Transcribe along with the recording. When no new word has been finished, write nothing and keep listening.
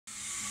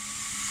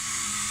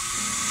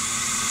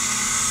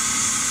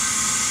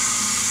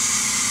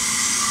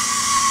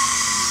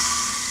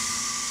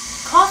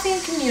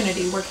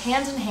community work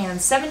hand in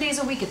hand 7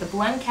 days a week at the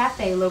Blend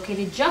Cafe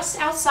located just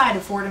outside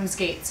of Fordham's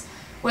gates.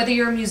 Whether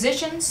you're a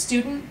musician,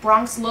 student,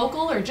 Bronx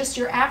local, or just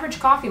your average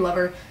coffee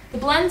lover, the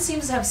Blend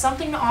seems to have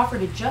something to offer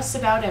to just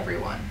about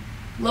everyone.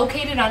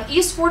 Located on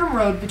East Fordham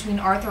Road between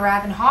Arthur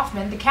Ave and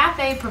Hoffman, the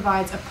cafe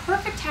provides a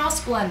perfect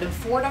house blend of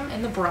Fordham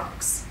and the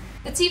Bronx.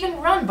 It's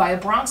even run by a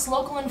Bronx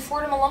local and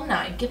Fordham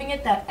alumni, giving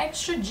it that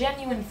extra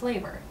genuine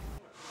flavor.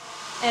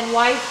 And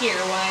why here?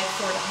 Why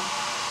Fordham?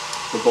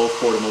 We're both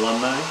Fordham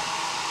alumni.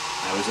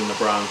 I was in the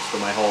Bronx for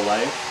my whole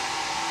life.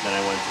 Then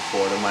I went to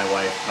Fordham. My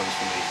wife comes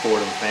from a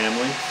Fordham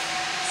family.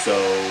 So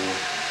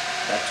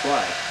that's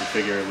why. We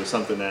figure it was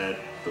something that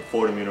the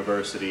Fordham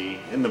University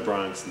in the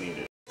Bronx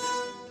needed.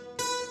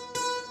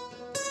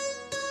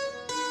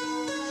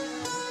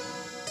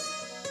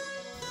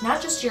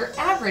 Not just your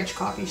average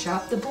coffee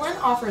shop, the Blend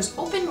offers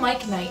open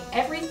mic night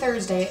every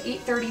Thursday at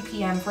 8:30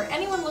 p.m. for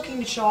anyone looking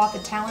to show off a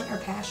talent or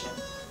passion.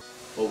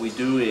 What we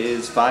do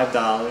is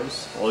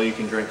 $5. All you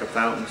can drink a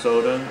fountain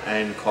soda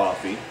and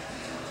coffee,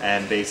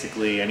 and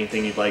basically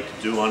anything you'd like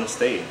to do on a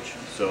stage.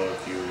 So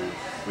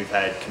we've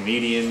had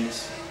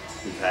comedians,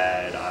 we've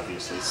had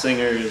obviously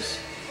singers,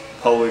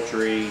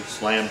 poetry,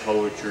 slam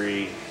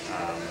poetry,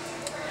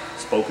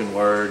 spoken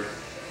word.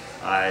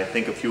 I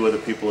think a few other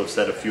people have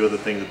said a few other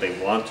things that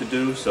they want to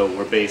do, so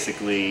we're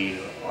basically,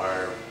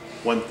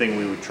 one thing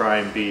we would try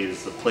and be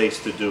is the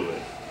place to do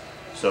it.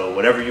 So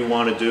whatever you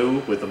want to do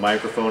with the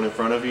microphone in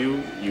front of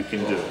you, you can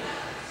do.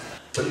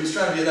 But he was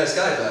trying to be a nice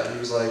guy about it. He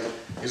was like,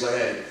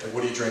 hey,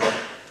 what are you drinking?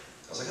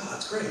 I was like, oh,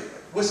 it's great,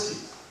 whiskey.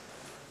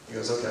 He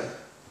goes, okay.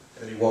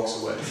 And then he walks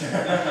away.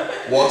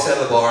 Walks out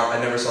of the bar. I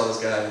never saw this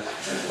guy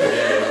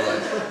again in my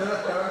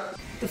life.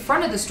 The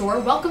front of the store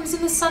welcomes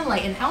in the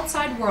sunlight an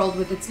outside world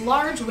with its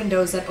large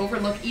windows that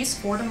overlook East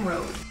Fordham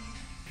Road.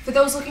 For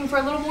those looking for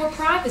a little more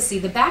privacy,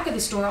 the back of the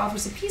store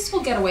offers a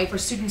peaceful getaway for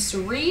students to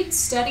read,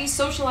 study,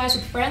 socialize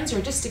with friends,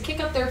 or just to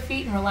kick up their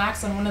feet and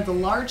relax on one of the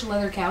large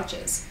leather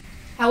couches.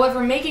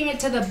 However, making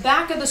it to the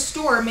back of the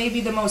store may be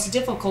the most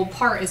difficult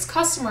part, as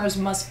customers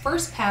must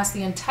first pass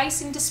the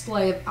enticing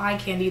display of eye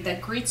candy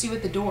that greets you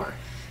at the door.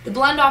 The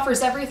Blend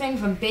offers everything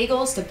from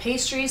bagels to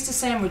pastries to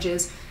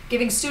sandwiches,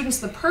 giving students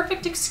the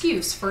perfect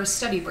excuse for a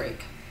study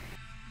break.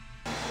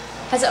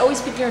 Has it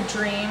always been your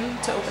dream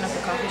to open up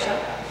a coffee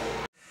shop?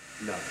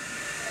 No.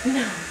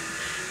 No.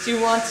 Do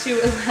you want to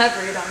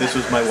elaborate on that? This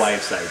was my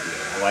wife's idea.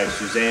 My wife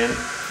Suzanne,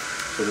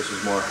 so this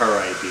was more her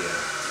idea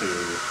to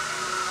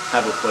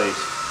have a place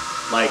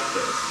like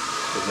this.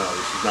 But no,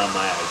 this is not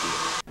my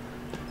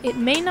idea. It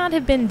may not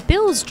have been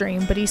Bill's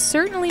dream, but he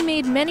certainly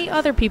made many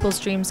other people's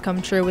dreams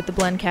come true with the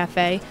Blend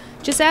Cafe.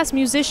 Just ask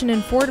musician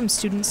and Fordham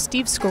student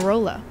Steve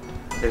Scarola.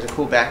 There's a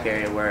cool back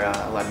area where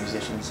a lot of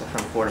musicians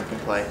from Fordham can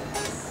play.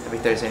 Every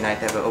Thursday night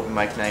they have an open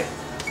mic night.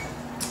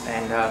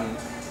 And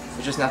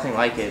there's just nothing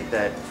like it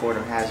that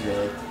Fordham has,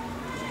 really.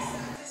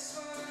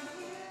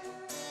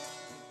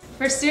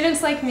 For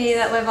students like me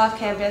that live off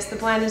campus, the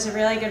Blend is a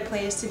really good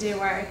place to do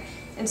work,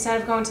 instead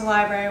of going to the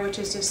library, which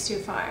is just too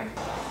far.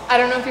 I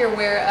don't know if you're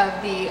aware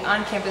of the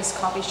on-campus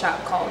coffee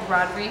shop called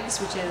Rodriguez,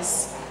 which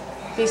is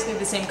basically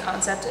the same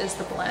concept as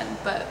the Blend,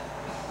 but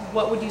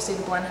what would you say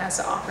the Blend has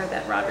to offer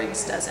that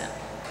Rodriguez doesn't?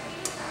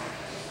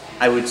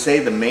 I would say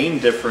the main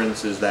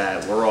difference is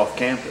that we're off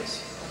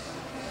campus.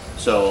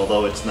 So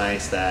although it's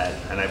nice that,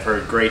 and I've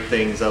heard great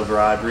things of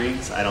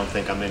Rodriguez, I don't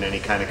think I'm in any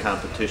kind of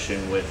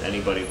competition with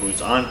anybody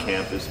who's on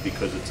campus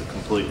because it's a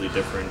completely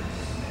different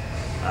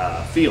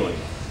feeling.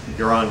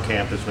 You're on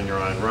campus when you're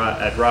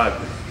at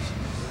Rodriguez.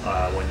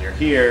 When you're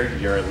here,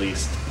 you're at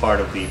least part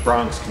of the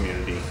Bronx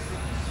community.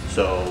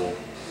 So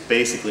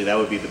basically that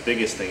would be the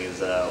biggest thing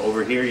is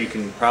over here you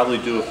can probably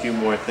do a few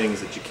more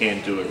things that you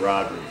can't do at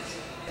Rodriguez.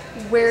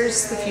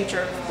 Where's the future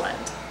of the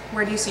Blend?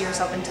 Where do you see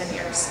yourself in 10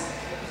 years?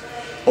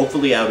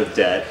 Hopefully out of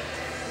debt,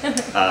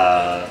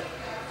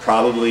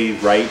 probably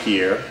right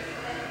here,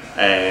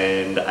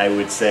 and I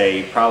would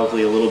say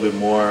probably a little bit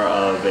more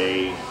of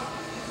a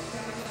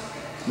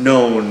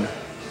known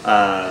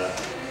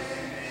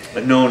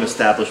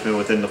establishment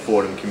within the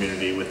Fordham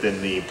community, within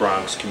the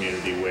Bronx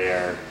community,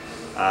 where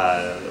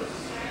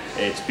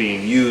it's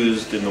being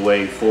used in the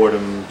way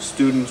Fordham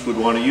students would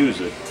want to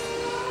use it.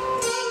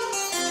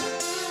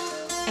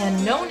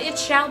 And known it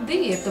shall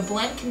be if the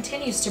Blend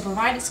continues to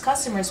provide its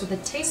customers with a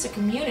taste of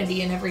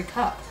community in every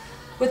cup.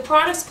 With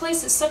products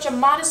placed at such a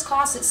modest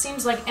cost, it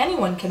seems like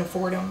anyone can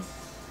afford them.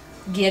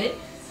 Get it?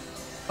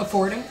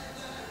 Afford them?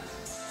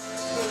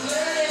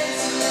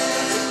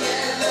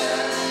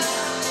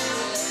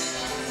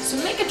 So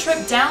make a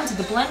trip down to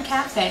the Blend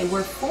Cafe,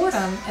 where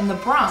Fordham and the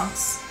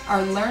Bronx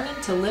are learning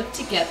to live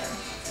together.